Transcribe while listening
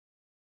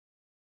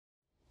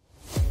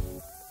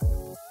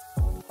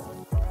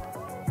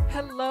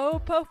Hello,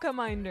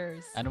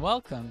 Pokeminders! And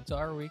welcome to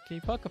our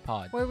weekly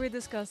Pokepod, where we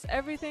discuss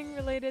everything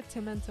related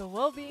to mental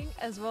well-being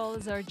as well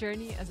as our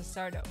journey as a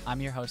startup. I'm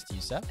your host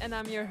Yusuf, And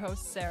I'm your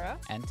host Sarah.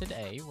 and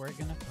today we're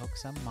gonna poke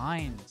some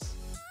minds.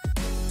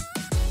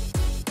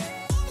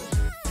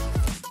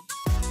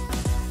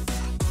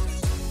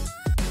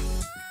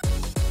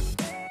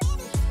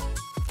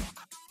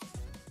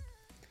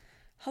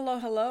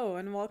 Hello,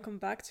 and welcome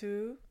back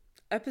to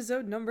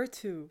episode number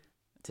 2.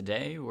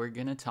 Today we're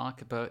gonna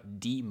talk about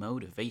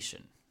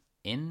demotivation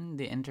in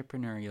the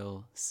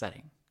entrepreneurial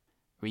setting.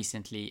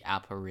 Recently,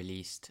 Apple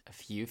released a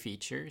few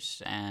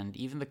features, and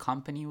even the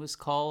company was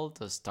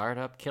called a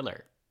startup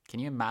killer.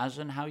 Can you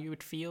imagine how you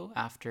would feel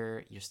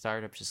after your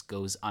startup just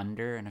goes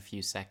under in a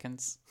few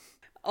seconds?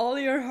 All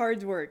your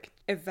hard work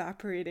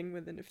evaporating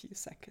within a few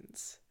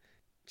seconds.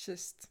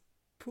 Just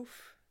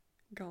poof,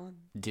 gone.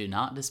 Do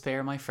not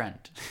despair, my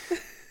friend.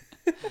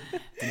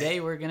 Today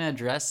we're going to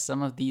address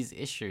some of these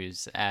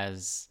issues,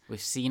 as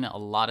we've seen a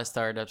lot of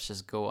startups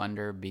just go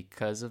under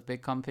because of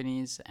big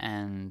companies,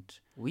 and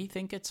we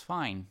think it's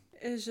fine.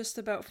 It's just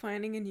about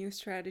finding a new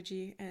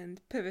strategy and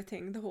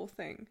pivoting the whole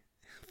thing.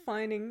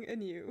 Finding a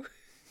new.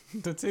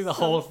 Don't say the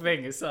whole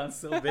thing, it sounds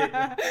so big.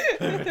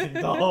 Pivoting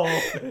the whole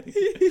thing.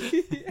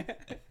 Yeah.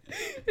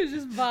 It's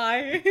just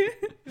buy.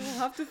 You'll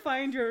have to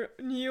find your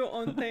new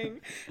own thing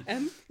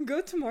and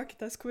go to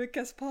market as quick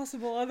as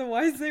possible,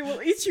 otherwise they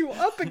will eat you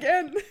up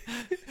again.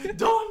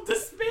 Don't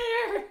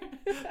despair!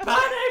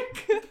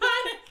 Panic!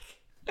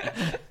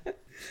 Panic!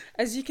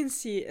 As you can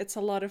see, it's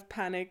a lot of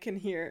panic in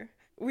here.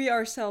 We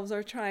ourselves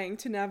are trying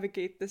to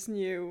navigate this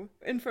new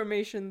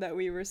information that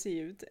we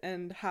received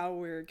and how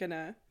we're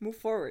gonna move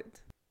forward.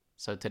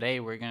 So today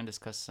we're going to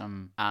discuss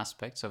some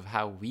aspects of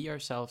how we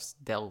ourselves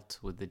dealt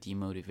with the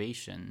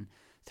demotivation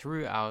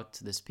throughout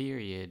this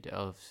period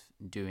of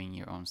doing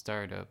your own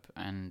startup,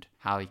 and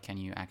how can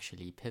you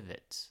actually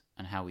pivot,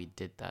 and how we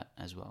did that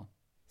as well.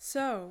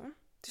 So,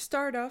 to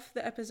start off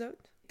the episode,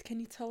 can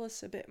you tell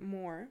us a bit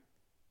more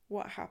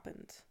what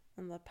happened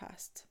in the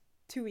past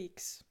 2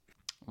 weeks?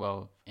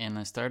 Well, in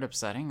a startup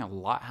setting, a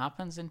lot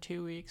happens in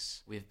 2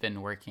 weeks. We've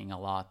been working a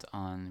lot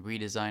on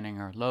redesigning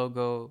our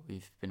logo.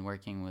 We've been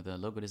working with a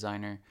logo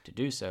designer to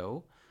do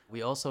so.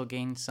 We also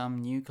gained some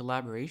new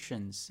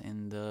collaborations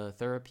in the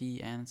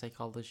therapy and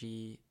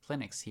psychology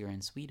clinics here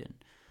in Sweden.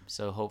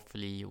 So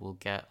hopefully we'll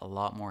get a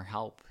lot more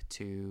help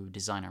to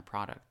design our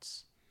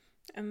products.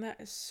 And that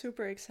is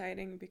super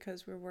exciting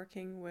because we're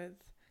working with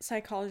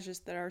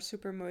psychologists that are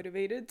super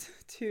motivated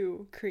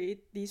to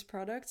create these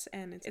products,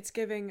 and it's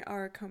giving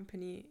our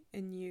company a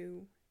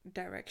new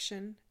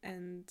direction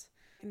and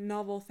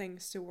novel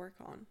things to work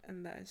on,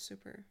 and that is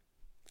super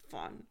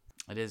fun.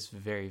 It is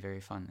very, very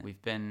fun.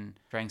 We've been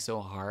trying so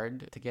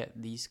hard to get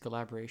these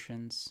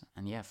collaborations,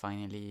 and yeah,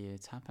 finally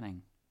it's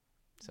happening.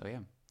 So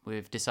yeah,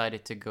 we've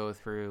decided to go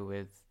through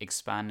with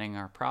expanding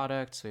our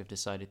products. We've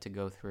decided to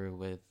go through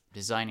with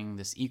designing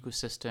this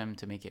ecosystem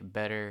to make it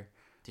better,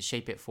 to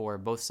shape it for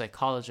both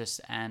psychologists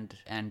and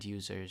end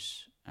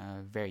users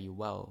very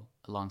well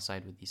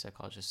alongside with these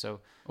psychologists.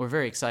 So we're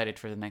very excited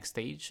for the next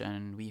stage,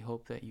 and we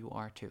hope that you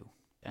are too.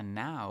 And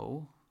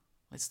now,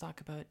 let's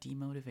talk about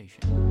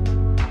demotivation.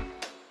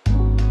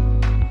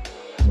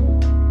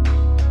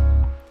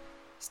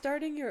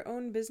 Starting your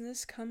own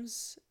business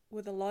comes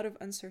with a lot of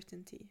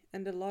uncertainty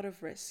and a lot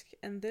of risk,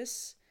 and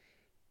this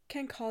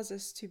can cause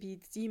us to be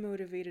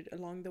demotivated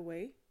along the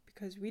way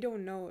because we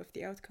don't know if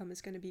the outcome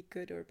is going to be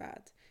good or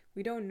bad.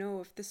 We don't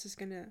know if this is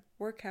going to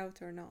work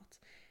out or not.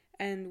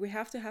 And we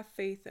have to have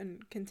faith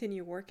and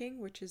continue working,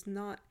 which is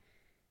not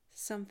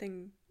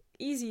something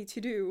easy to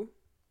do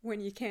when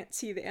you can't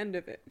see the end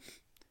of it.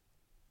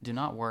 Do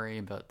not worry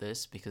about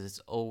this, because it's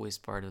always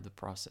part of the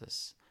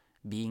process.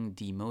 Being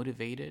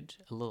demotivated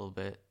a little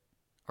bit,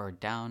 or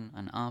down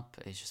and up,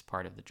 is just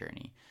part of the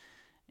journey.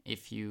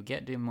 If you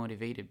get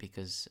demotivated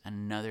because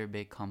another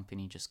big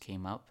company just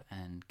came up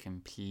and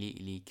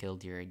completely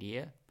killed your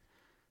idea,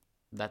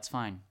 that's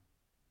fine.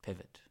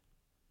 Pivot.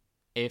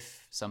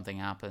 If something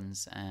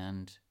happens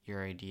and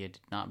your idea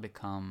did not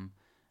become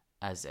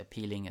as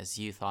appealing as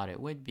you thought it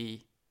would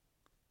be,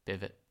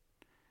 pivot.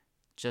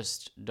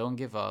 Just don't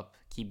give up,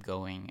 keep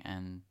going,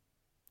 and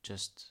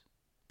just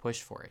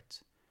push for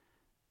it.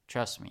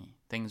 Trust me,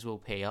 things will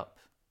pay up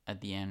at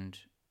the end.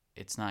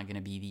 It's not going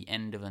to be the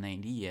end of an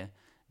idea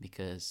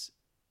because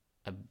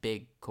a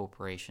big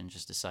corporation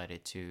just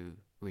decided to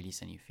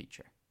release a new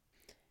feature.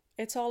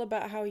 It's all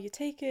about how you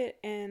take it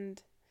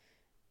and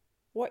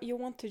what you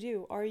want to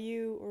do. Are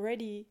you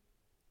ready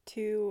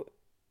to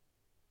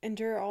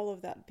endure all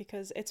of that?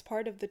 Because it's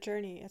part of the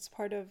journey. It's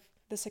part of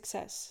the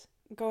success.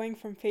 Going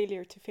from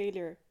failure to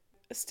failure,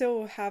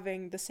 still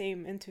having the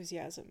same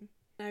enthusiasm.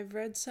 I've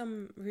read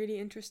some really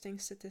interesting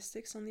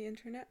statistics on the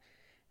internet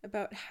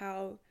about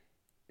how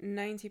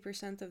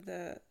 90% of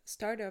the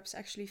startups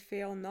actually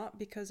fail not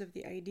because of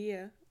the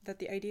idea, that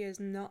the idea is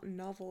not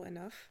novel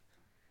enough,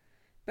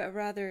 but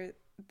rather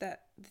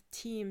that the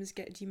teams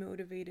get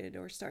demotivated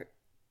or start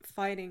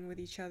fighting with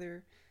each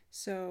other.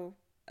 So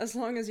as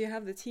long as you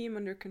have the team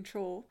under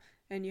control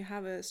and you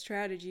have a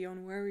strategy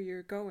on where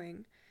you're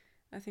going,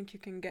 I think you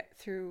can get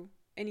through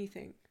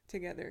anything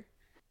together.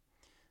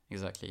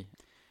 Exactly.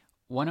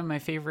 One of my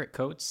favorite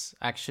quotes,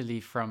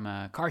 actually, from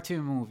a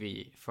cartoon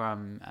movie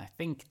from I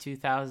think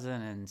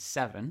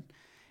 2007.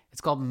 It's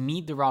called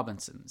Meet the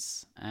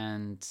Robinsons.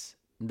 And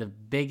the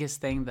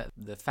biggest thing that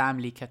the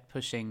family kept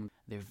pushing,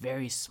 they're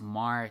very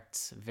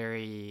smart,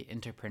 very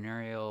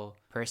entrepreneurial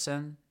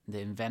person, the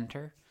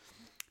inventor,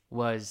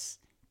 was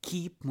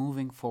keep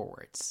moving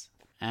forwards.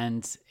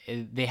 And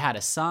they had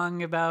a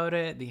song about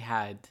it. They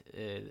had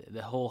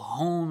the whole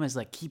home is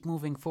like keep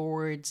moving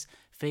forwards.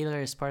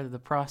 Failure is part of the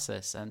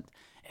process. And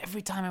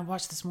every time I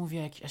watch this movie,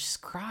 I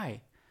just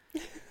cry.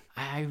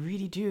 I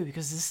really do,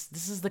 because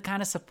this is the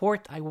kind of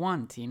support I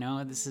want. You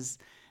know, this is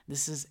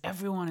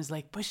everyone is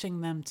like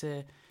pushing them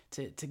to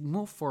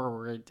move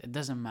forward. It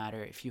doesn't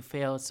matter if you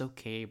fail, it's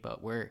okay,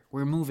 but we're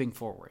moving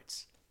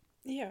forwards.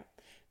 Yeah.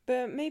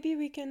 But maybe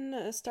we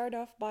can start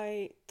off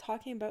by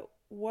talking about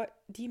what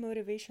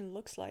demotivation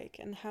looks like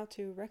and how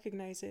to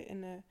recognize it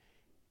in a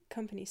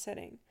company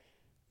setting.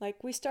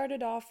 Like, we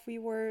started off, we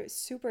were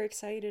super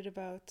excited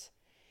about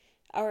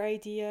our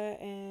idea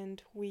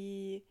and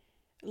we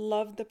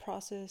loved the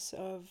process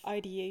of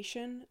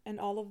ideation and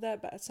all of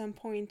that, but at some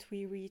point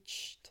we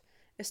reached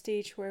a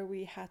stage where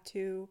we had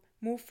to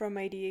move from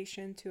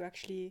ideation to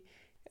actually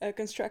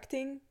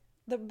constructing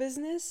the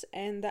business,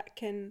 and that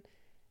can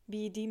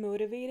be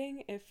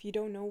demotivating if you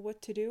don't know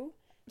what to do.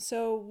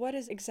 So, what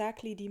is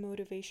exactly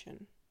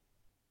demotivation?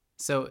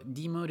 So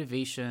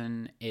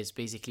demotivation is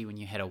basically when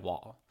you hit a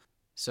wall.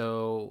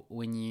 So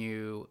when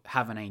you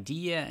have an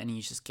idea and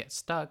you just get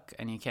stuck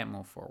and you can't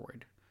move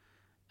forward,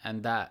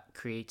 and that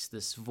creates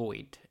this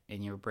void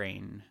in your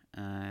brain.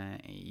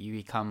 You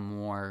become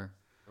more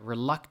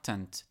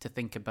reluctant to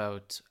think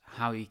about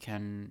how you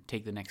can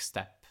take the next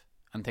step,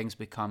 and things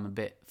become a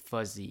bit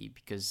fuzzy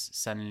because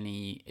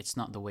suddenly it's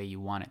not the way you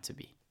want it to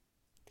be.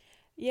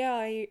 Yeah,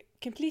 I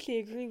completely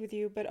agree with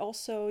you, but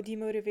also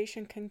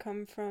demotivation can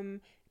come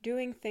from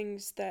doing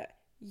things that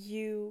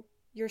you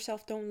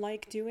yourself don't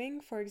like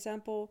doing. For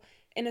example,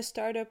 in a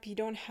startup, you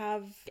don't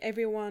have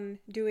everyone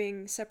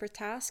doing separate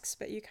tasks,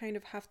 but you kind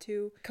of have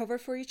to cover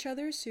for each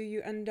other. So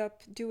you end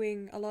up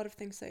doing a lot of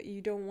things that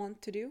you don't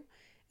want to do,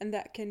 and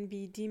that can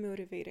be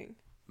demotivating.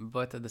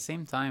 But at the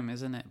same time,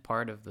 isn't it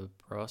part of the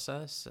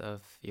process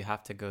of you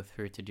have to go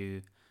through to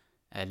do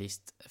at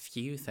least a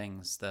few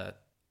things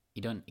that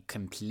you don't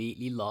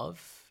completely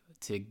love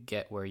to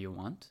get where you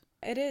want?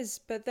 It is,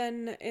 but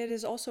then it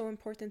is also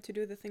important to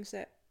do the things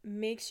that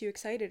makes you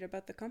excited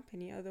about the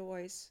company.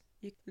 Otherwise,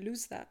 you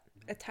lose that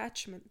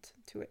attachment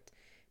to it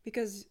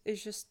because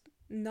it's just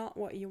not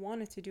what you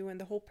wanted to do. And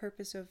the whole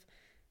purpose of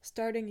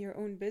starting your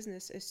own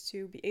business is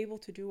to be able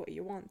to do what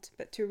you want.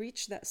 But to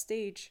reach that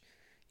stage,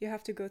 you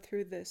have to go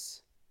through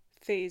this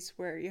phase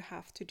where you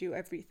have to do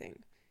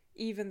everything,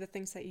 even the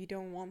things that you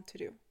don't want to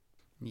do.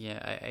 Yeah,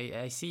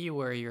 I see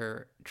where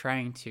you're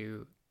trying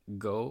to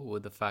go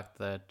with the fact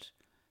that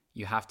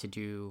you have to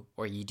do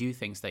or you do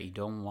things that you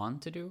don't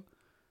want to do.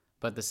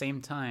 But at the same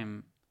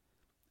time,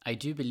 I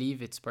do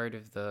believe it's part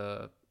of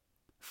the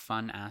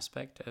fun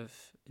aspect of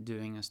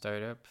doing a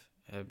startup,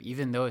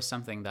 even though it's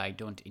something that I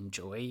don't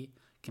enjoy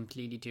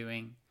completely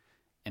doing.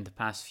 In the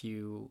past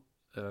few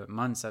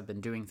months, I've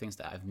been doing things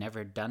that I've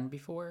never done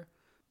before.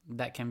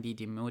 That can be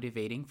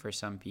demotivating for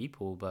some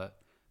people, but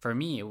for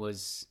me, it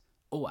was,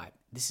 oh,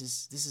 this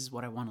is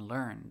what I want to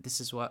learn. This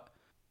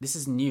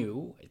is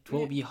new. It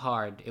will Yeah. be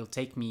hard. It'll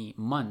take me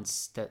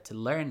months to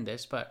learn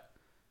this, but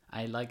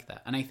I like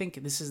that. And I think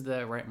this is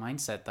the right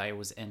mindset that I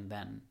was in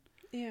then.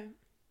 Yeah.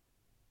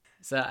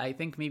 So I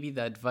think maybe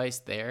the advice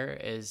there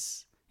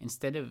is,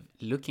 instead of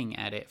looking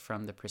at it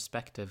from the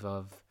perspective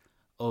of,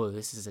 oh,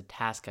 this is a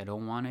task I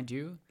don't want to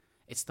do,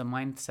 it's the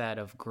mindset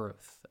of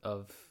growth,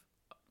 of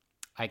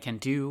I can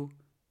do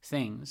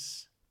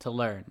things to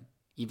learn,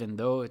 even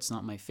though it's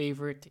not my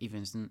favorite,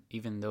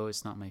 even though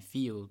it's not my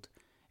field,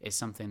 it's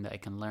something that I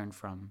can learn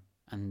from,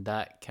 and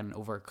that can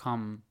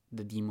overcome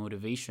the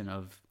demotivation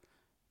of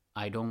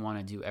I don't want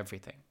to do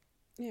everything.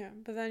 Yeah,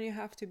 but then you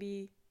have to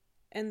be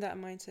in that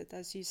mindset,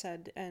 as you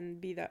said,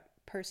 and be that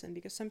person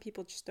because some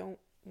people just don't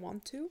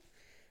want to.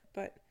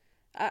 But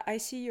I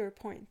see your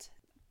point.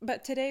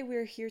 But today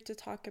we're here to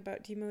talk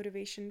about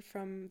demotivation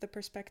from the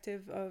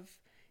perspective of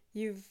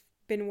you've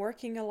been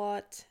working a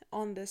lot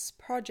on this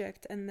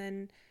project and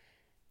then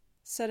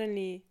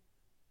suddenly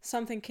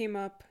something came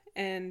up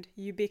and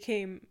you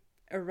became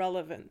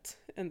irrelevant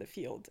in the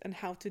field and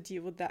how to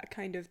deal with that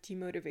kind of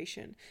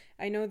demotivation.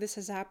 I know this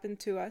has happened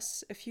to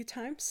us a few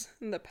times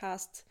in the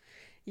past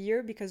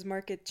year because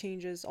market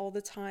changes all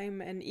the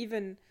time, and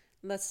even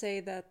let's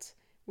say that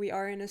we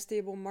are in a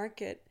stable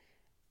market,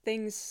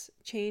 things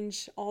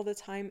change all the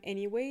time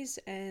anyways,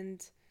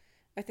 and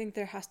I think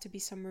there has to be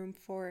some room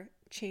for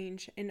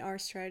change in our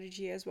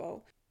strategy as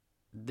well.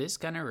 This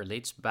kind of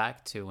relates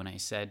back to when I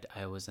said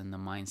I was in the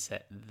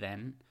mindset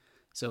then.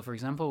 So, for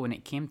example, when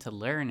it came to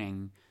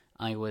learning,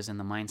 I was in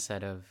the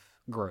mindset of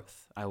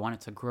growth. I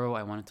wanted to grow,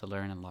 I wanted to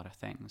learn a lot of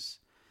things.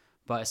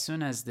 But as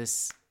soon as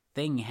this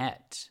thing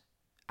hit,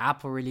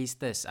 Apple released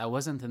this, I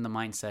wasn't in the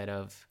mindset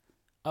of,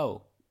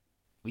 oh,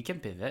 we can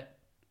pivot.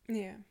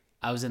 Yeah.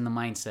 I was in the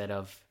mindset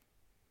of,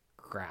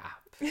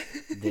 crap,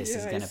 this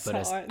is Yeah, I going to put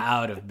us saw it.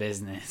 out of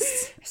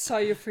business. I saw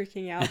you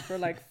freaking out for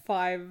like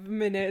 5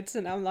 minutes,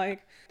 and I'm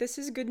like, this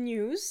is good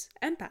news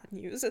and bad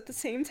news at the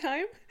same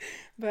time.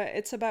 But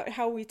it's about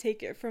how we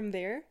take it from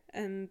there.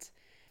 And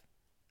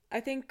I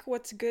think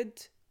what's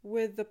good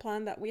with the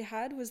plan that we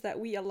had was that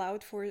we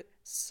allowed for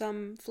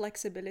some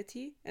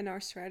flexibility in our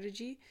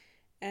strategy,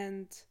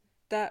 and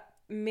that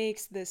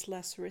makes this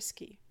less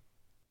risky.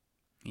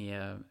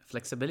 Yeah,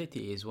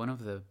 flexibility is one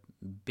of the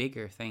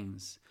bigger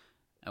things.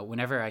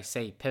 Whenever I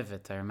say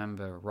pivot, I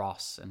remember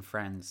Ross and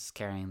friends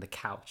carrying the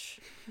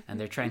couch, and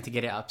they're trying to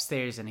get it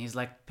upstairs, and he's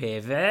like,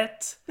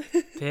 "Pivot,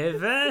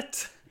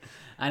 pivot,"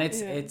 and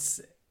Yeah.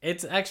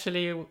 it's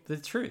actually the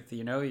truth.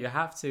 You know, you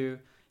have to.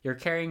 You're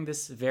carrying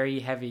this very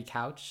heavy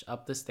couch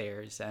up the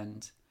stairs,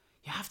 and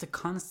you have to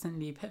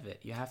constantly pivot.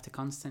 You have to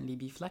constantly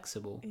be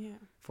flexible Yeah.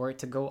 for it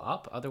to go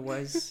up.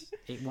 Otherwise,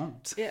 it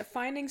won't. Yeah,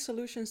 finding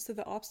solutions to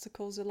the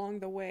obstacles along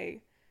the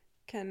way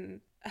can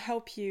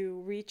help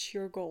you reach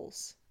your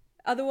goals.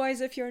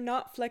 Otherwise, if you're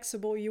not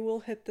flexible, you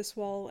will hit this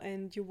wall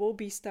and you will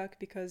be stuck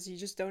because you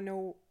just don't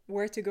know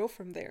where to go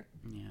from there.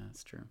 Yeah,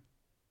 that's true.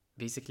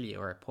 Basically,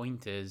 our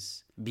point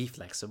is be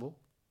flexible.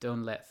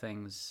 Don't let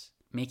things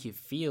make you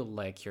feel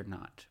like you're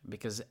not,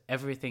 because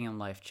everything in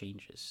life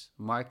changes.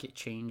 Market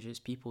changes,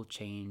 people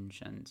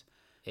change, and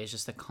it's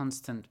just a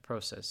constant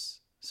process.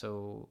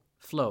 So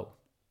flow,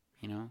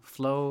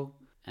 flow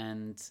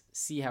and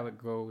see how it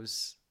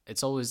goes.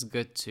 It's always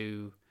good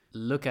to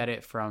look at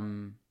it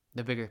from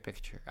the bigger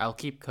picture. I'll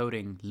keep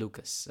quoting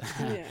Lucas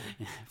Yeah.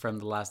 from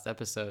the last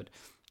episode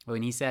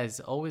when he says,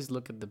 always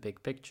look at the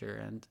big picture.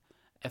 And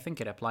I think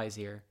it applies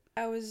here.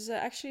 I was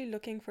actually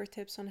looking for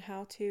tips on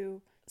how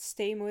to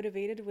stay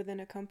motivated within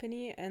a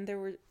company, and there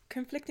were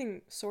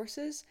conflicting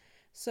sources.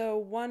 So,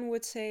 one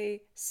would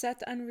say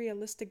set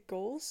unrealistic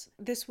goals.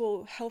 This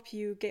will help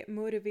you get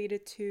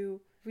motivated to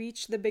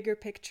reach the bigger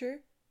picture,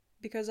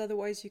 because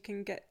otherwise, you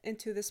can get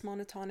into this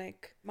monotonic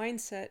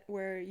mindset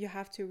where you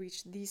have to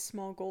reach these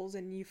small goals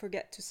and you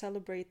forget to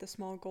celebrate the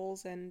small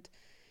goals. And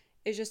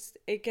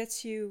it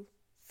gets you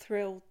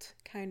thrilled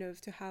kind of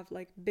to have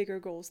like bigger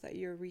goals that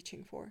you're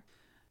reaching for.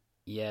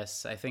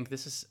 Yes, I think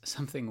this is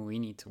something we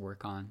need to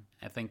work on.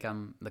 I think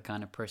I'm the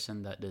kind of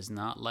person that does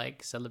not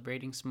like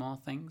celebrating small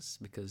things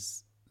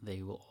because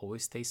they will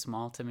always stay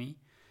small to me.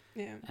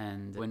 Yeah.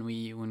 And when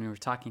we were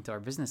talking to our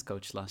business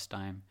coach last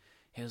time,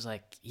 he was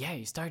like, "Yeah,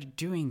 you started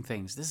doing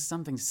things. This is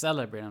something to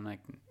celebrate." I'm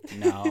like,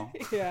 "No,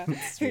 Yeah,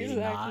 it's really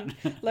not."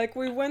 exactly. Like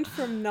we went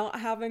from not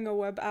having a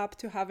web app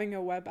to having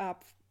a web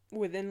app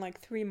within like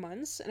 3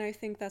 months, and I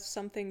think that's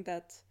something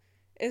that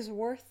is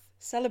worth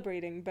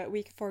celebrating, but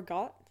we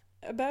forgot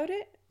about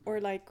it, or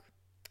like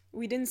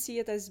we didn't see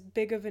it as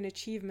big of an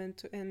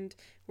achievement, and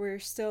we're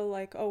still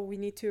like, oh, we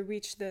need to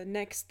reach the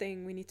next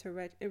thing, we need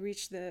to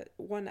reach the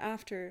one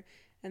after,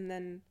 and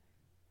then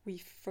we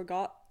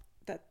forgot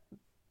that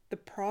the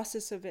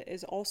process of it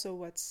is also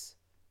what's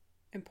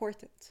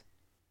important.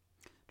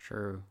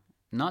 True.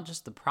 Not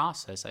just the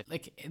process.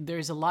 Like,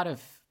 there's a lot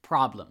of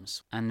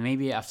problems. And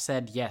maybe I've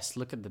said, yes,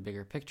 look at the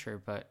bigger picture,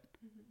 but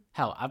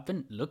hell, I've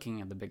been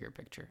looking at the bigger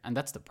picture. And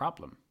that's the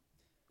problem.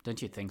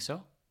 Don't you think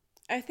so?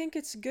 I think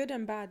it's good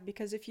and bad,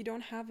 because if you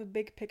don't have a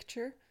big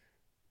picture,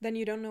 then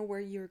you don't know where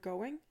you're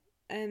going.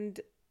 And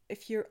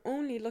if you're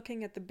only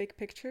looking at the big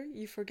picture,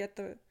 you forget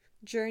the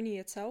journey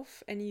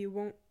itself and you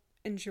won't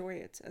enjoy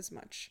it as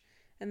much.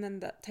 And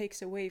then that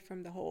takes away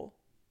from the whole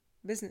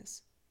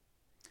business,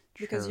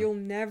 because True.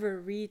 you'll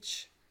never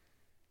reach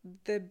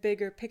the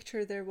bigger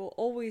picture. There will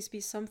always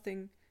be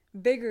something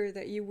bigger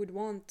that you would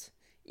want,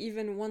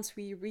 even once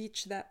we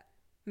reach that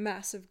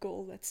massive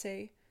goal, let's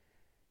say.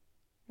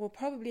 We'll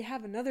probably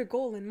have another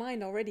goal in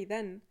mind already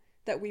then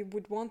that we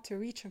would want to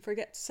reach and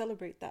forget to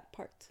celebrate that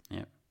part.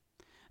 Yeah.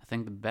 I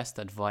think the best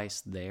advice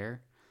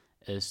there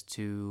is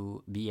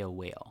to be a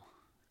whale.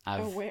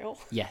 A whale.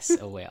 Yes,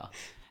 a whale.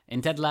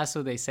 In Ted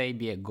Lasso, they say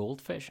be a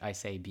goldfish. I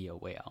say be a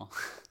whale.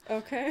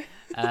 Okay.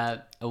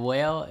 A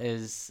whale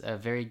is a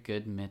very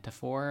good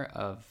metaphor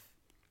of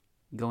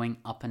going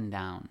up and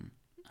down.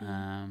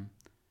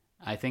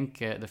 I think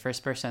the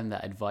first person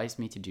that advised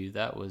me to do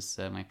that was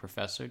my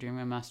professor during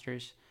my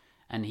master's,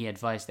 and he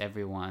advised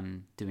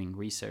everyone doing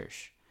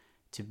research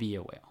to be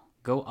a whale.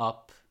 Go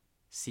up,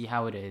 see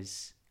how it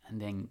is,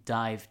 and then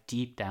dive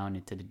deep down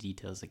into the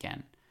details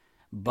again.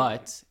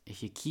 But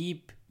if you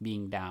keep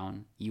being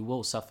down, you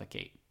will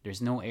suffocate.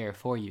 There's no air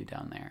for you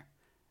down there.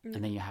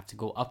 And then you have to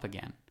go up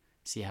again,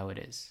 see how it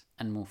is,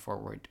 and move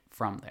forward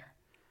from there.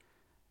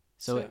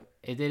 So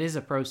it is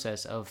a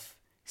process of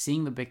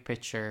seeing the big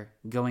picture,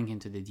 going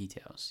into the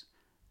details.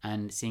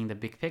 And seeing the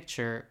big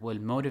picture will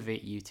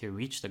motivate you to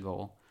reach the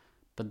goal,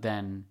 but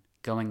then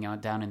going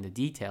out down in the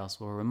details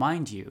will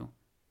remind you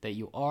that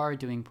you are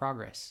doing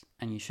progress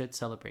and you should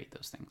celebrate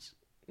those things.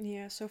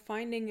 Yeah, so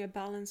finding a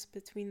balance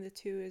between the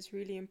two is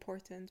really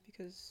important,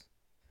 because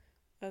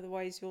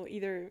otherwise you'll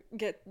either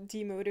get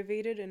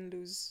demotivated and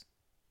lose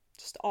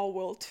just all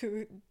will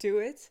to do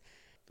it.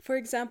 For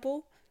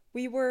example,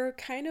 we were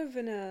kind of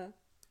in a,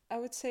 I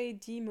would say,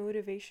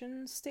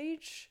 demotivation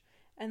stage.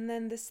 And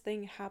then this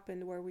thing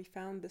happened where we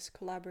found this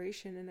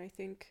collaboration. And I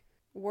think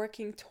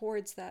working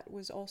towards that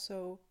was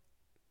also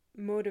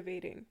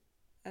motivating.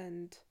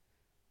 And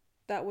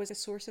that was a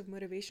source of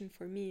motivation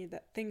for me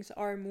that things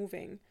are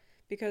moving.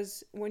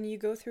 Because when you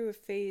go through a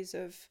phase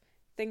of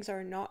things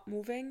are not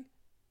moving,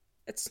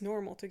 it's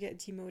normal to get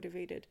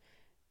demotivated.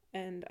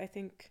 And I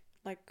think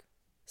like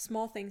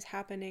small things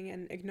happening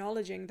and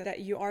acknowledging that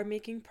you are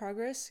making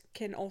progress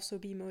can also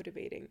be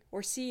motivating,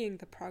 or seeing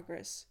the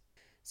progress.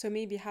 So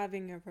maybe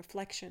having a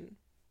reflection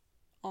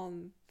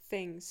on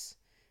things.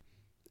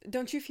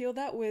 Don't you feel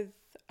that with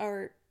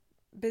our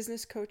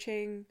business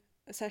coaching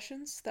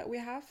sessions that we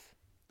have?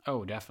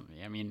 Oh,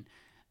 definitely. I mean,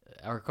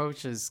 our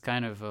coach is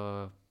kind of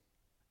a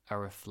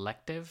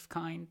reflective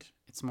kind.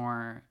 It's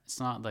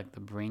not like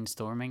the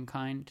brainstorming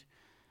kind.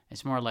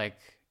 It's more like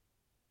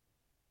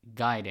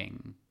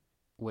guiding,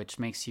 which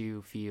makes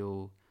you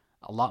feel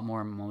a lot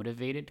more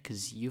motivated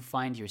because you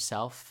find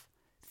yourself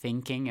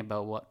thinking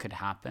about what could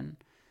happen.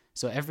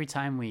 So every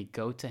time we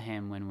go to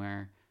him when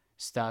we're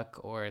stuck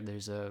or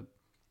there's a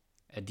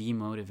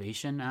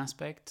demotivation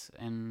aspect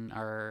in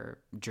our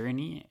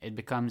journey, it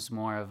becomes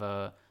more of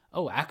a,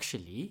 oh,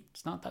 actually,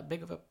 it's not that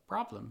big of a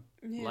problem.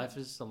 Yeah. Life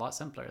is a lot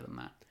simpler than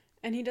that.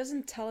 And he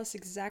doesn't tell us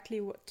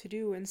exactly what to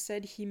do.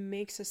 Instead, he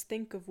makes us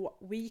think of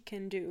what we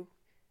can do,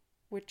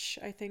 which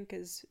I think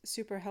is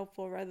super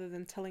helpful rather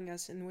than telling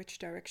us in which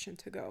direction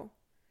to go.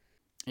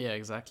 Yeah,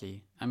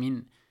 exactly. I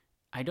mean,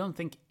 I don't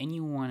think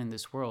anyone in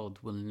this world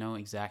will know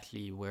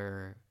exactly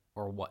where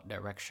or what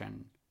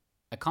direction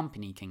a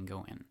company can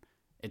go in.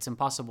 It's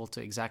impossible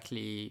to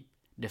exactly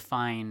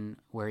define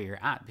where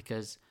you're at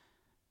because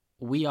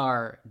we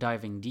are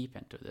diving deep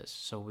into this.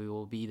 So we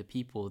will be the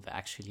people that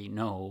actually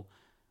know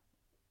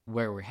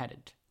where we're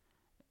headed.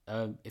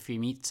 If we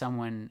meet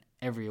someone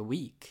every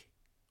week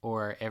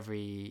or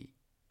every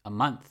a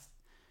month,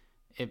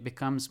 it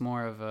becomes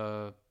more of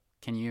a,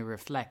 can you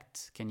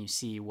reflect? Can you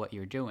see what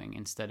you're doing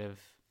instead of,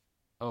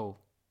 oh,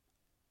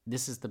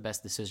 this is the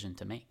best decision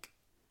to make.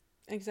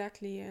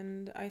 Exactly.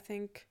 And I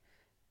think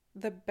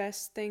the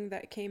best thing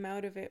that came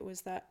out of it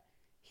was that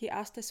he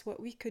asked us what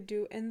we could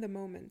do in the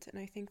moment.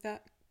 And I think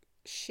that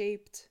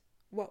shaped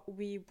what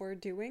we were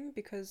doing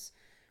because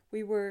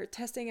we were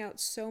testing out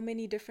so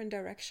many different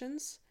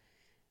directions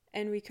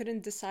and we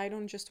couldn't decide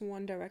on just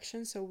one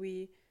direction. So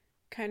we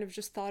kind of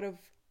just thought of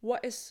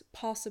what is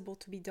possible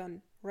to be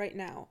done right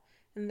now.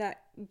 And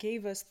that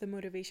gave us the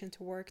motivation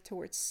to work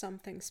towards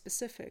something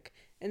specific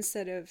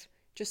instead of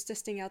just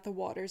testing out the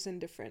waters in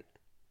different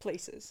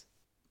places.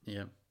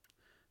 Yeah.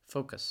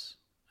 Focus,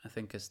 I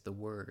think, is the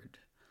word.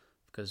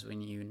 Because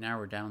when you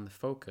narrow down the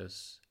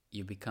focus,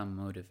 you become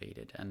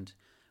motivated. And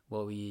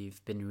what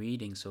we've been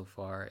reading so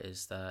far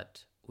is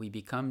that we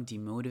become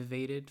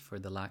demotivated for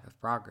the lack of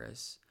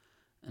progress.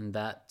 And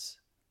that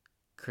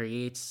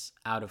creates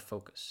out of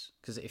focus.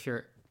 Because if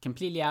you're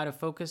completely out of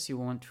focus, you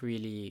won't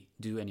really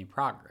do any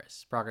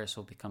progress. Progress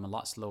will become a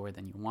lot slower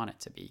than you want it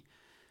to be.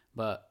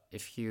 But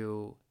if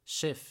you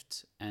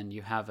shift and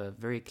you have a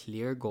very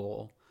clear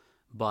goal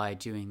by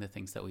doing the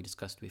things that we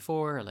discussed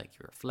before, like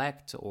you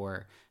reflect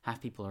or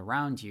have people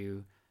around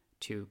you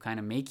to kind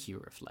of make you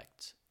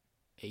reflect,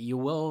 you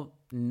will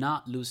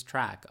not lose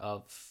track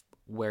of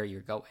where you're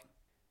going.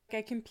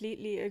 I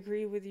completely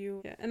agree with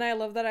you. Yeah. And I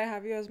love that I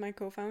have you as my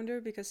co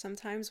founder because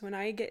sometimes when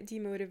I get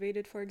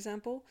demotivated, for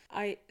example,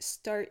 I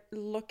start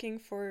looking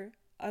for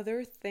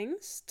other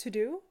things to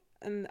do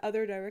and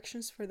other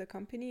directions for the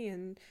company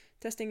and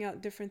testing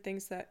out different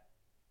things that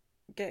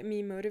get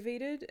me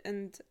motivated.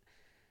 And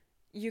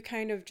you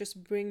kind of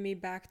just bring me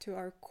back to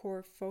our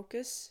core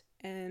focus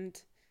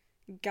and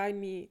guide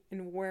me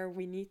in where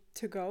we need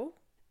to go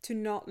to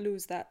not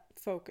lose that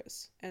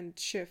focus and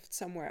shift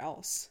somewhere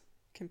else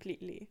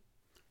completely.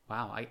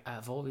 Wow,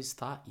 I've always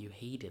thought you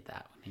hated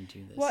that when you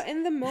do Well, this.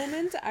 in the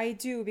moment, I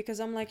do because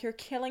I'm like, you're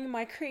killing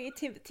my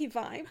creativity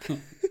vibe.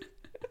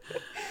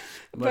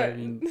 But I But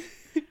mean,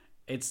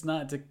 it's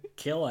not to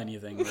kill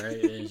anything, right?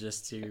 It's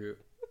just to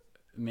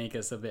make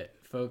us a bit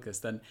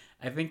focused. And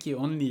I think you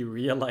only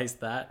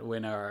realized that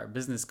when our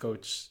business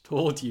coach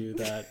told you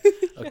that,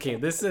 okay, yeah,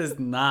 this is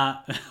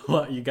not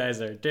what you guys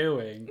are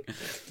doing.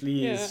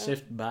 Please yeah,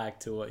 shift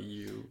back to what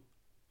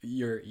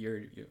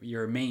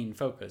your main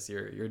focus,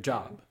 your yeah.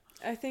 job.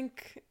 I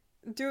think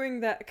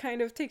doing that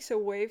kind of takes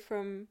away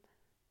from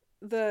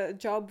the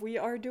job we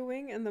are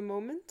doing in the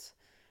moment,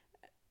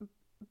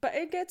 but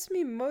it gets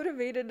me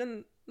motivated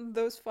in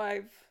those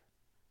 5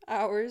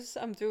 hours.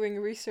 I'm doing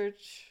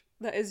research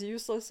that is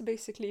useless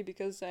basically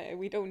because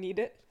we don't need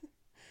it.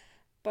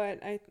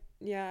 But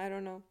yeah, I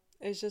don't know.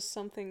 It's just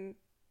something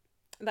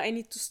that I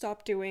need to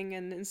stop doing,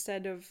 and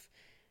instead of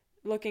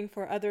looking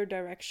for other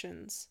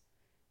directions,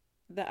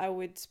 that I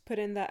would put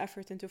in that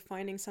effort into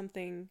finding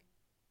something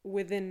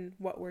within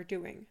what we're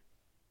doing.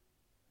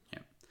 Yeah.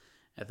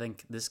 I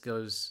think this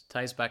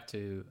ties back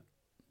to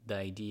the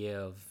idea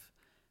of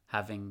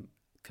having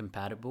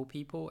compatible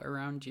people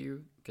around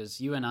you,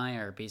 because you and I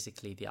are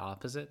basically the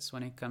opposites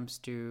when it comes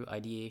to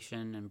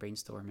ideation and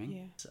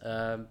brainstorming.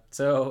 Yeah.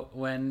 So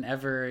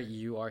whenever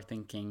you are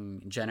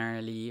thinking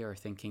generally or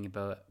thinking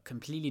about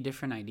completely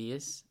different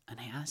ideas, and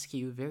I ask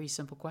you a very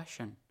simple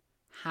question,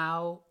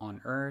 how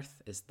on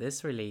earth is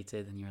this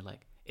related? And you're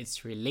like,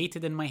 it's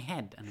related in my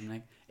head. And I'm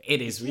like,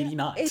 it is Yeah, really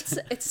not.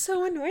 it's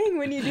so annoying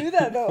when you do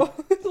that though.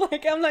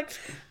 Like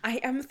I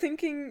am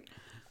thinking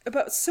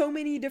about so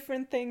many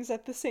different things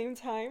at the same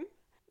time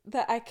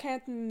that I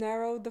can't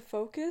narrow the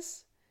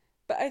focus.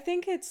 But I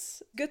think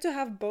it's good to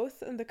have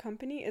both in the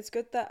company. It's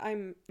good that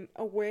I'm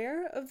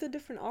aware of the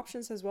different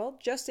options as well,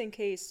 just in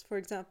case, for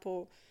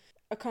example,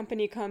 a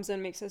company comes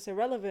and makes us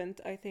irrelevant.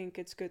 I think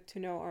it's good to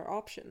know our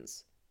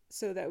options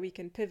so that we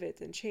can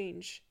pivot and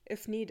change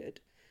if needed.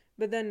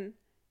 But then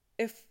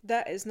if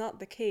that is not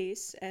the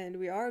case and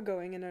we are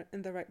going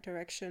in the right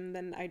direction,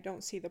 then I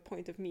don't see the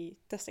point of me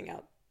testing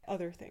out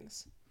other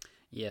things.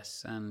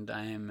 Yes, and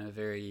I am a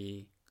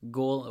very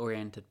goal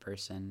oriented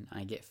person.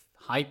 I get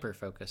hyper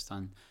focused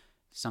on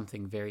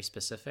something very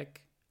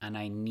specific, and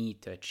I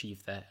need to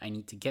achieve that. I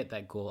need to get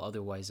that goal,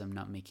 otherwise, I'm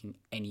not making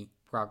any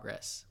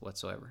progress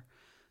whatsoever.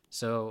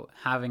 So,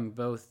 having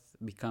both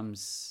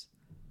becomes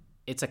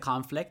it's a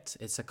conflict,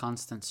 it's a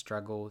constant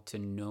struggle to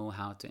know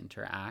how to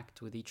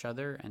interact with each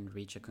other and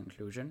reach a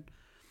conclusion.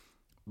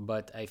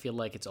 But I feel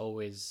like it's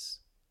always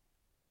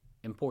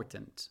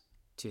important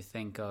to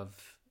think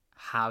of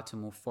how to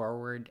move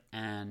forward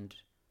and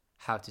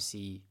how to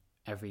see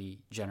every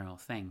general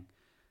thing.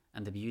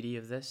 And the beauty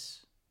of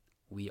this,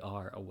 we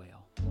are a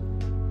whale.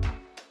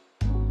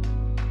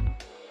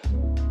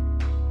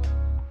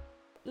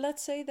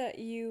 Let's say that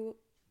you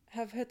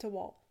have hit a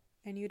wall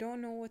and you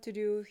don't know what to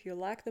do, you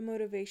lack the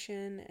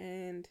motivation,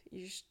 and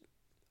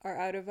are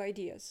out of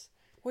ideas.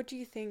 What do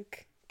you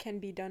think can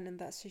be done in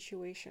that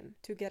situation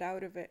to get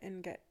out of it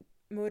and get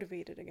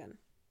motivated again?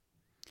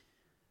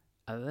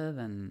 Other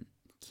than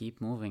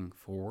keep moving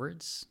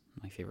forwards,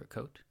 my favorite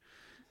quote,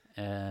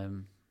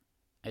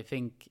 I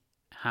think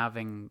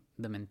having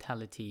the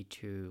mentality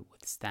to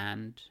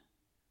withstand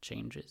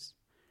changes,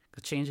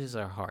 because changes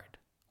are hard.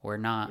 We're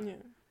not Yeah.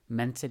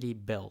 mentally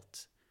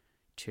built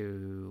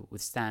to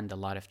withstand a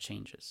lot of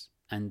changes.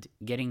 And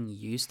getting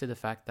used to the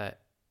fact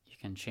that you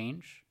can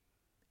change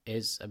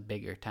is a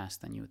bigger task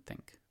than you would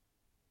think.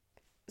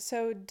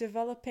 So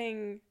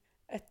developing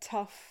a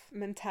tough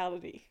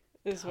mentality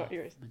is what Tough.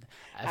 you're.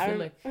 I feel I'm.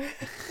 like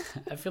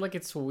I feel like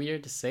it's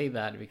weird to say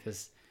that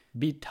because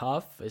be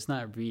tough is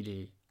not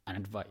really an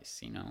advice,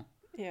 you know.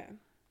 Yeah.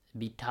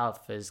 Be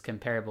tough is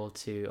comparable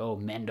to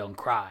men don't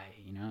cry,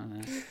 you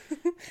know.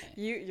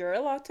 You're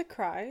allowed to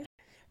cry,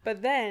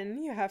 but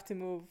then you have to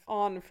move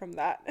on from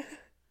that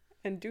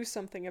and do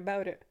something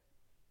about it.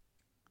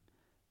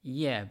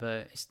 Yeah,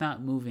 but it's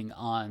not moving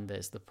on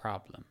that's the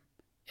problem.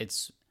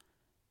 It's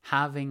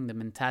having the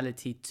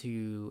mentality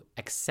to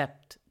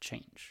accept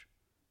change,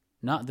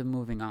 not the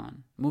moving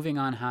on. Moving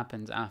on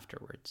happens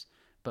afterwards.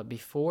 But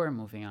before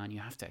moving on, you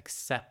have to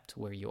accept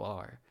where you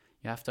are.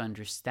 You have to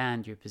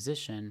understand your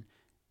position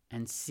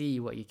and see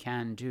what you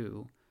can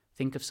do.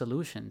 Think of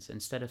solutions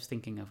instead of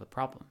thinking of a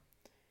problem.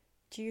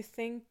 Do you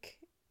think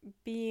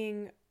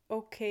being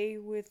okay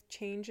with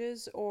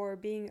changes or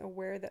being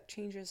aware that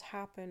changes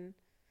happen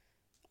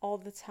all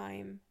the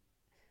time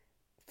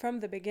from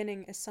the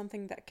beginning is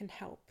something that can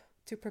help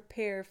to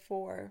prepare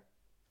for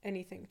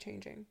anything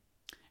changing?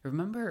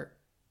 Remember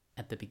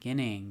at the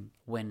beginning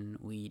when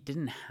we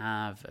didn't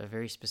have a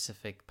very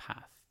specific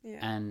path. Yeah.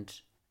 And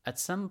at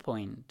some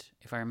point,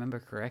 if I remember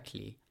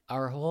correctly,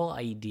 our whole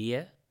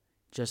idea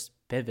just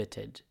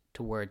pivoted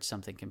towards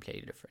something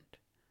completely different.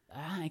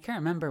 I can't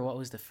remember what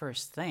was the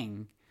first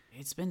thing.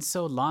 It's been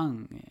so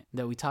long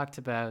that we talked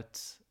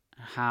about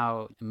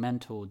how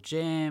mental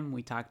gym,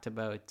 we talked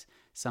about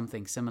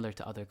something similar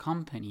to other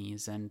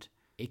companies, and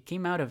it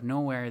came out of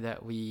nowhere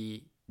that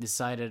we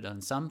decided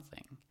on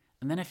something.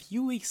 And then a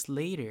few weeks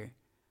later,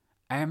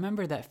 I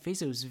remember that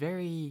phase was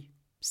very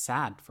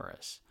sad for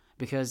us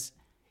because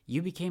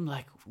you became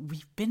like,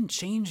 we've been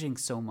changing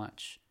so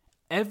much.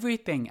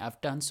 Everything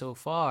I've done so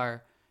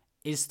far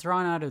is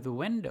thrown out of the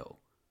window.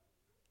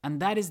 And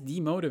that is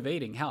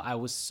demotivating. How I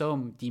was so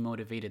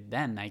demotivated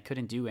then, I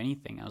couldn't do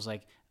anything. I was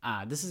like,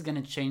 this is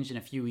going to change in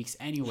a few weeks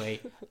anyway.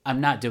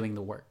 I'm not doing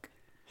the work.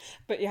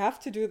 But you have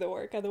to do the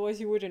work, otherwise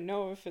you wouldn't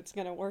know if it's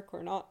going to work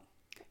or not,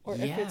 or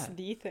if it's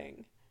the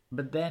thing.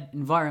 But then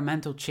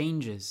environmental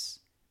changes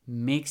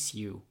makes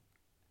you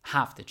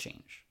have to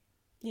change.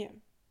 Yeah.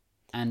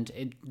 And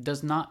it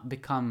does not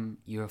become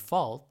your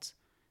fault.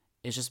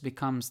 It just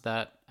becomes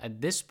that at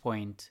this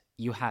point,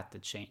 you had to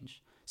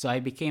change. So I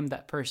became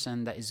that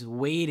person that is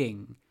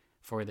waiting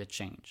for the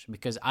change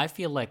because I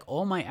feel like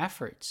all my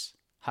efforts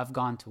have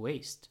gone to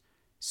waste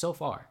so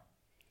far.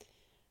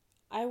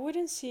 I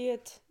wouldn't see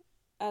it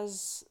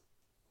as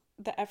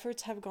the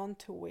efforts have gone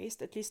to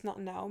waste, at least not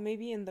now.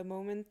 Maybe in the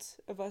moment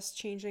of us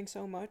changing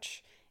so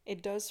much,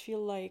 it does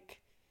feel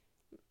like,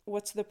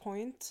 what's the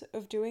point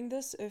of doing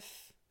this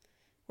if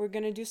we're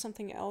gonna do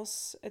something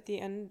else at the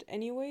end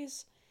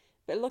anyways?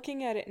 But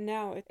looking at it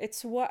now,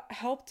 it's what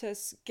helped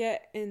us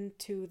get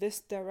into this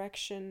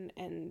direction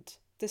and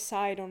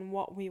decide on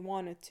what we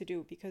wanted to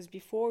do. Because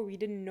before we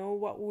didn't know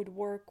what would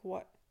work,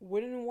 what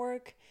wouldn't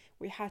work.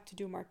 We had to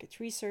do market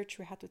research,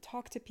 we had to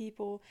talk to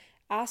people,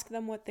 ask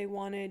them what they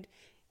wanted.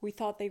 We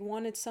thought they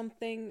wanted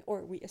something,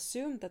 or we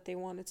assumed that they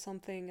wanted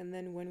something, and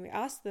then when we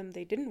asked them,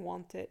 they didn't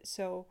want it.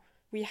 So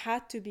we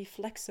had to be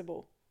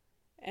flexible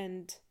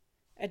and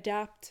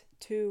adapt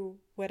to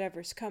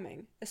whatever's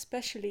coming,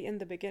 especially in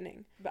the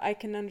beginning. But I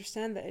can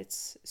understand that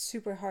it's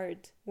super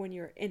hard when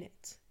you're in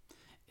it.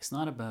 It's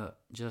not about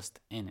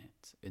just in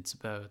it, it's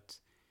about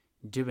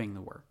doing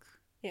the work.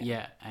 Yeah.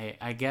 Yeah,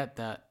 I get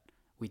that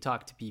we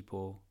talk to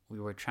people, we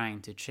were trying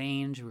to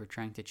change,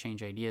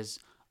 ideas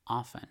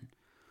often.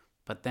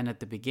 But then at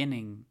the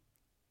beginning,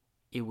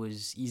 it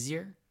was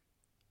easier.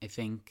 I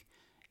think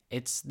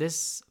it's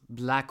this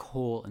black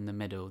hole in the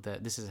middle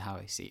that this is how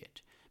I see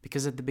it.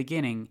 Because at the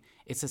beginning,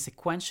 it's a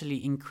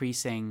sequentially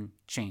increasing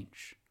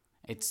change.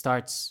 It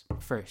starts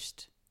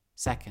first,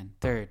 second,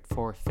 third,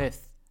 fourth,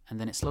 fifth, and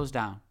then it slows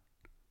down.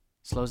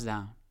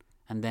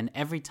 And then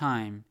every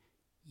time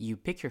you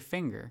pick your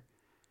finger,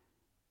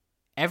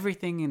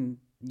 everything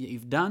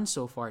you've done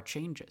so far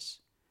changes.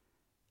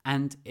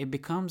 And it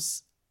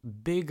becomes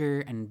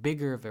bigger and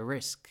bigger of a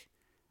risk.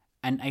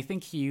 And I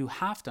think you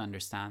have to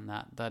understand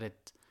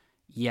that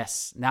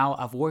yes, now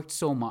I've worked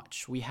so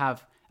much. We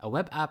have a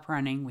web app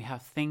running, we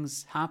have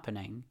things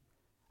happening.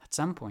 At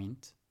some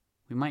point,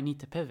 we might need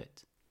to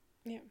pivot.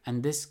 Yeah.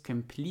 And this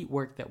complete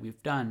work that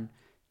we've done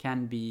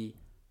can be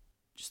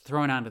just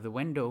thrown out of the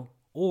window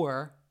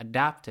or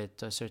adapted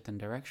to a certain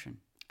direction.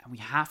 And we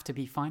have to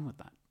be fine with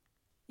that.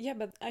 Yeah,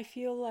 but I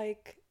feel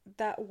like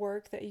that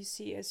work that you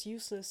see as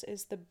useless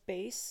is the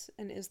base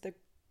and is the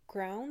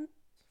ground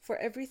for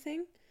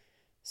everything.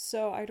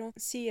 So I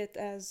don't see it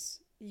as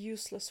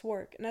useless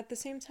work. And at the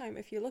same time,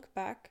 if you look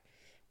back,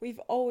 we've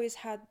always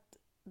had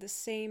the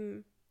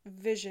same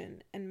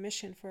vision and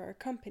mission for our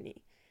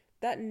company.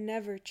 That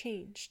never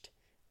changed.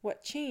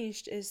 What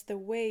changed is the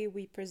way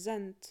we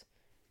present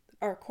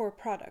our core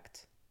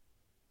product.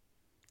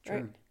 True.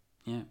 Right?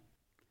 Yeah.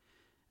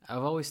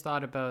 I've always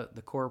thought about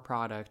the core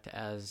product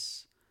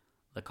as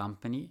the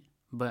company,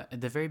 but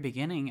at the very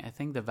beginning, I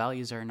think the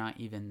values are not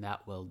even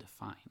that well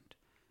defined.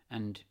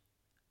 And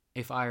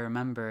if I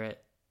remember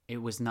it,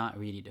 it was not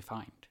really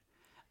defined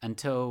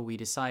until we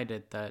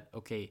decided that,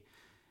 okay,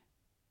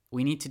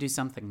 we need to do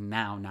something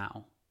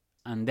now.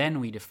 And then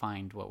we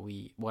defined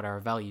what our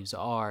values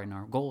are and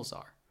our goals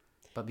are.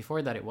 But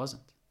before that, it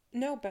wasn't.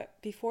 No, but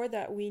before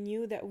that, we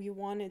knew that we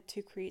wanted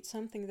to create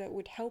something that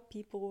would help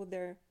people with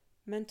their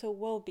mental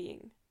well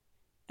being.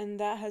 And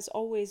that has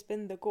always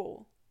been the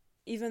goal.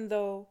 Even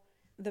though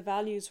the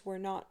values were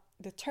not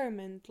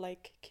determined,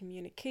 like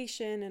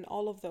communication and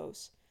all of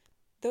those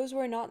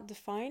were not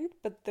defined,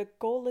 but the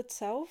goal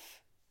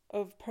itself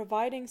of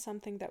providing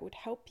something that would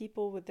help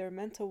people with their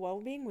mental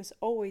well being was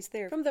always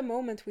there. From the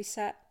moment we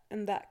sat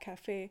in that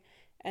cafe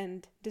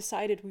and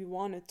decided we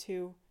wanted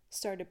to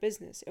start a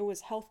business, it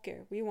was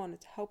healthcare. We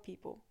wanted to help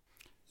people.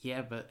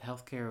 Yeah, but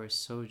healthcare is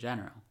so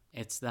general.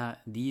 It's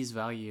that these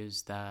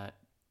values that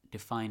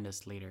defined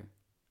us later.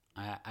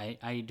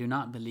 I do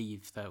not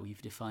believe that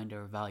we've defined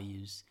our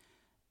values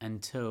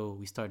until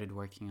we started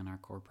working on our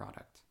core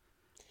product.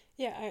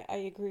 Yeah, I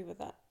agree with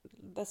that.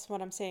 That's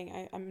what I'm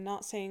saying. I'm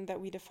not saying that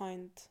we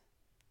defined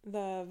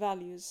the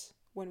values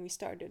when we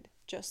started,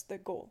 just the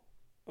goal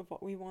of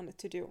what we wanted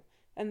to do.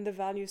 And the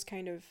values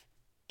kind of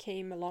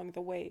came along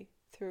the way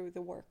through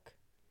the work.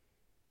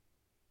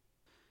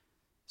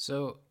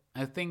 So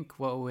I think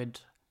what would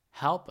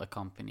help a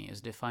company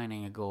is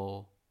defining a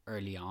goal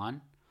early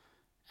on.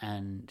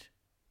 And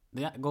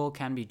that goal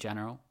can be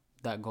general,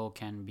 that goal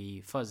can be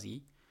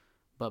fuzzy.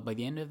 But by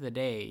the end of the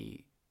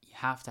day, you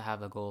have to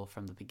have a goal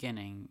from the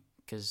beginning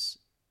because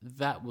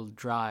that will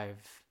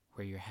drive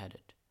where you're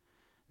headed.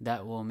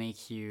 That will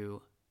make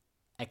you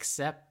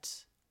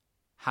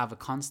have a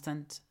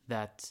constant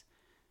that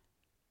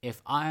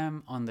if I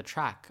am on the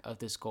track of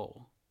this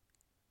goal,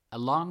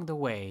 along the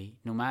way,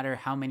 no matter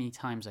how many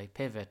times I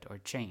pivot or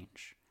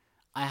change,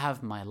 I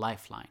have my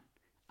lifeline.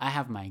 I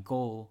have my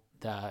goal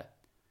that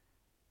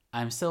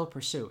I'm still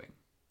pursuing.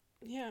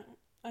 Yeah,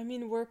 I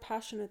mean, we're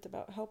passionate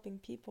about helping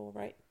people,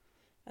 right?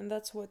 And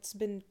that's what's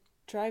been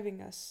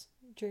driving us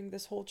during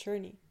this whole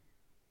journey.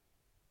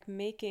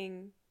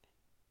 Making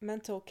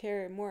mental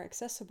care more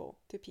accessible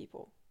to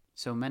people.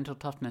 So mental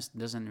toughness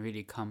doesn't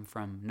really come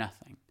from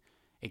nothing.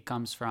 It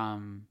comes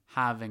from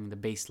having the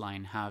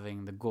baseline,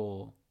 having the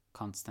goal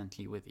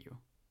constantly with you.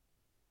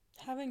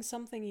 Having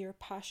something you're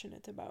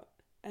passionate about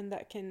and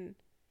that can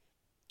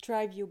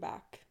drive you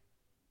back.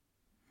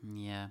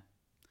 Yeah.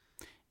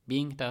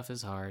 Being tough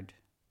is hard.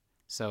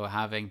 So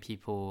having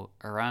people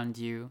around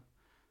you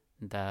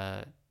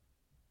that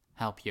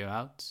help you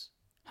out,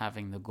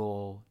 having the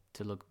goal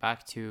to look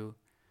back to,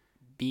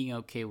 being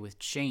okay with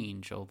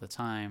change all the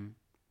time,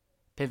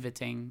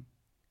 pivoting,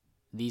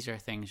 these are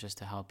things just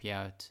to help you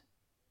out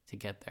to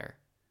get there.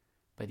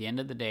 By the end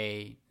of the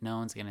day, no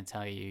one's going to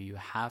tell you you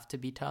have to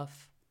be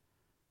tough,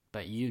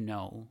 but you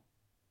know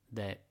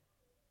that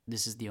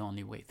this is the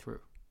only way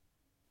through.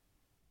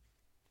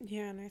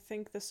 Yeah, and I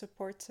think the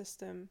support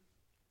system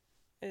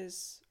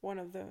is one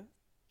of the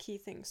key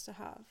things to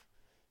have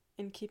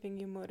in keeping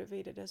you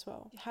motivated as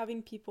well.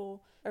 Having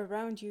people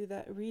around you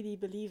that really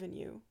believe in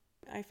you,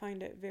 I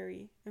find it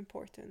very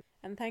important.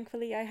 And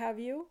thankfully, I have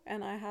you,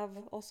 and I have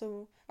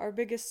also our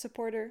biggest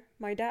supporter,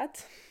 my dad.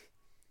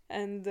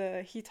 And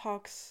he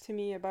talks to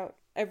me about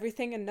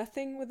everything and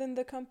nothing within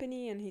the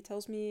company, and he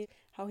tells me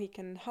how he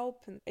can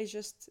help. And it's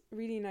just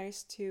really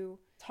nice to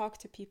talk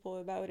to people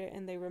about it,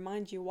 and they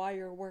remind you why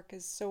your work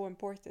is so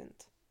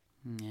important.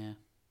 Yeah.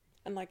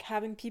 And like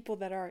having people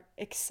that are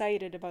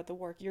excited about the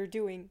work you're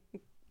doing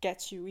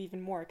gets you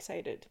even more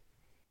excited.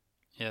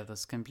 Yeah,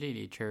 that's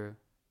completely true.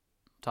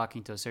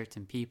 Talking to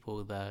certain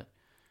people that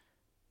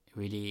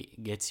really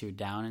gets you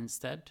down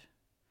instead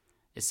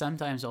is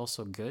sometimes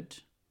also good,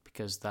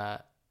 because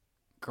that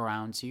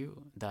grounds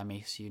you, that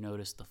makes you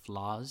notice the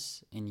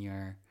flaws in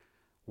your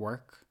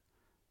work.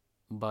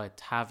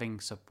 But having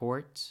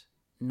support,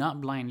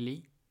 not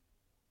blindly,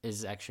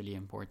 is actually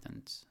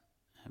important.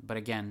 But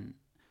again,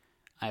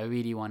 I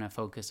really want to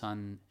focus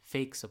on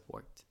fake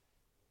support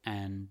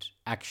and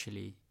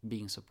actually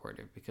being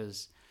supportive,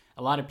 because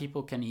a lot of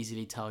people can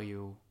easily tell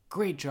you,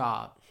 great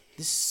job,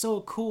 this is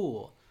so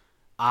cool,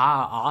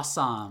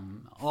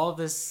 awesome, all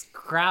this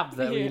crap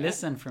that we Yeah.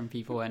 listen from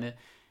people, and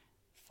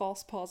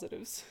False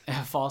positives.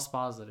 false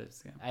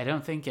positives. I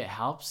don't think it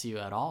helps you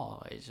at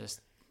all. It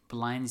just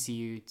blinds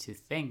you to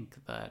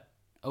think that,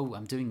 oh,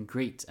 I'm doing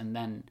great, and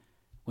then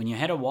when you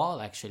hit a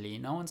wall, actually,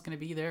 no one's going to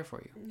be there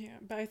for you. Yeah,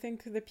 but I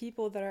think the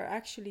people that are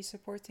actually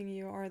supporting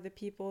you are the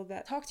people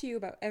that talk to you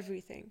about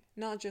everything,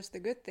 not just the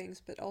good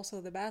things, but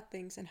also the bad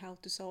things and how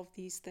to solve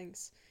these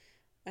things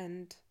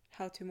and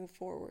how to move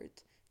forward.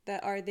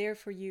 That are there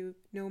for you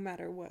no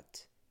matter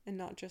what, and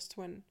not just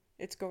when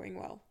it's going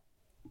well.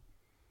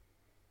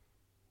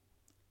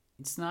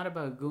 It's not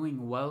about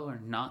going well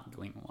or not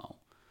going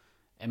well.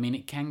 I mean,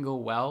 it can go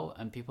well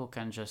and people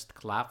can just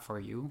clap for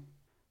you,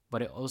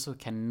 but it also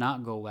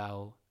cannot go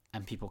well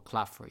and people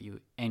clap for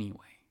you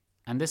anyway.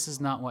 And this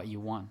is not what you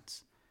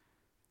want.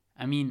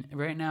 I mean,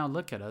 right now,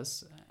 look at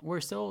us.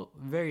 We're still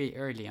very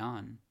early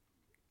on.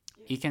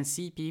 You can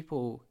see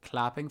people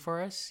clapping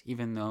for us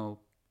even though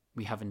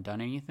we haven't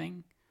done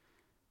anything.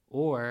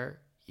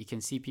 Or you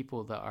can see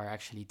people that are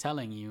actually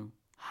telling you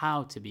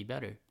how to be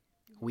better.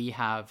 We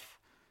have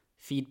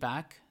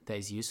feedback that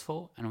is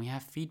useful, and we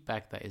have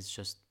feedback that is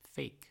just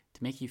fake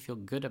to make you feel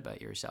good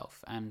about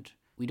yourself. And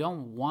we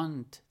don't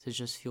want to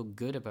just feel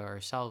good about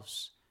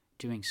ourselves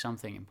doing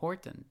something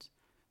important.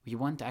 We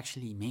want to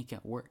actually make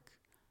it work.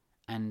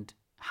 And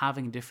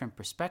having different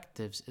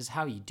perspectives is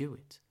how you do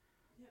it.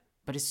 Yeah.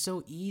 But it's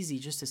so easy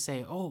just to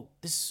say, oh,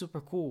 this is super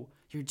cool,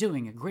 you're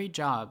doing a great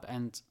job,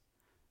 and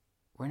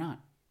we're not.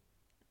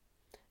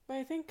 But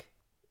I think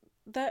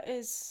that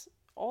is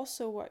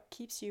also what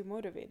keeps you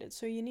motivated.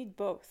 So you need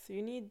both.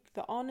 You need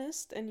the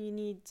honest and you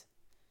need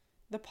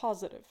the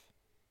positive.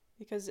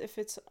 Because if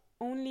it's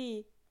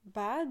only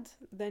bad,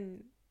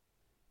 then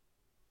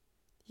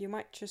you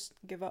might just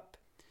give up.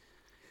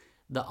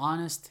 The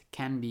honest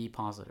can be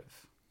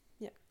positive.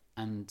 Yeah.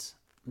 And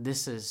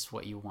this is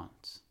what you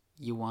want.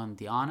 You want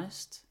the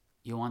honest,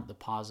 you want the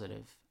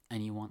positive,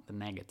 and you want the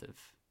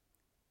negative.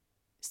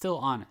 Still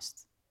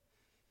honest.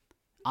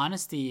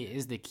 Honesty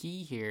is the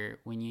key here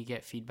when you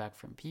get feedback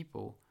from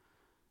people,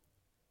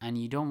 and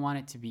you don't want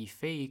it to be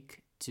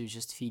fake to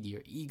just feed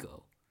your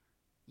ego.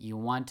 You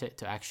want it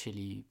to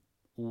actually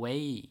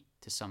weigh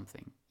to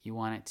something. You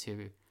want it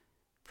to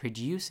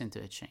produce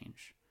into a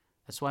change.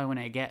 That's why when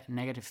I get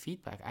negative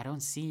feedback, I don't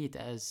see it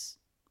as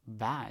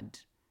bad.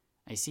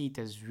 I see it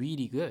as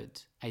really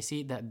good. I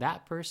see that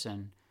that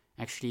person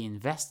actually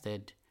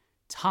invested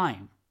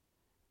time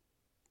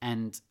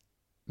and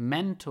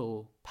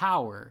mental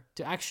power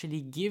to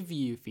actually give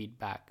you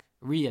feedback,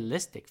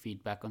 realistic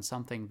feedback on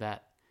something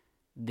that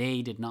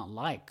they did not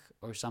like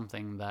or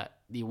something that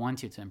they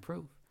want you to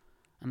improve.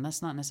 And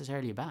that's not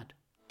necessarily bad.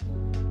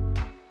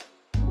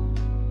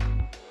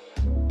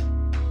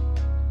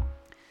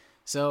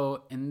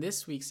 So in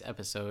this week's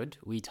episode,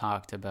 we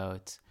talked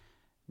about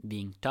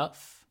being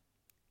tough,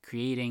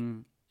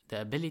 creating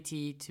the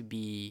ability to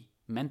be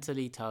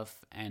mentally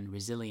tough and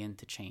resilient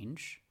to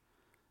change,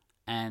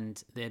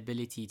 and the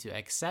ability to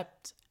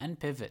accept and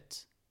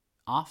pivot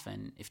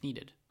often if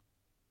needed.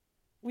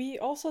 We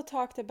also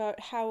talked about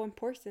how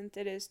important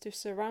it is to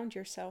surround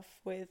yourself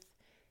with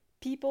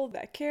people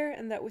that care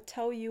and that would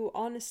tell you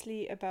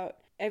honestly about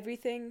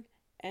everything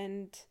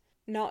and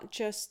not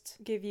just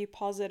give you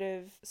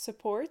positive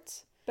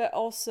support, but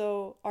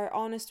also are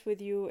honest with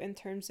you in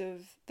terms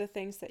of the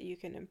things that you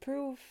can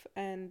improve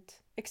and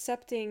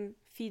accepting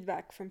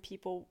feedback from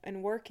people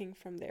and working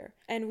from there.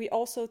 And we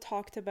also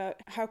talked about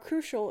how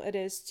crucial it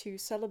is to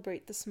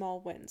celebrate the small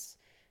wins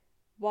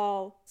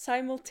while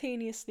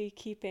simultaneously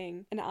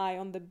keeping an eye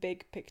on the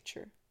big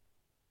picture.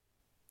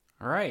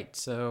 All right,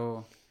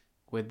 so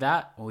with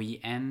that, we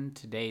end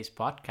today's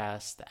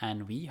podcast,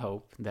 and we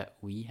hope that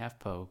we have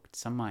poked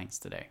some minds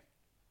today.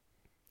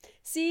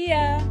 See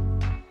ya!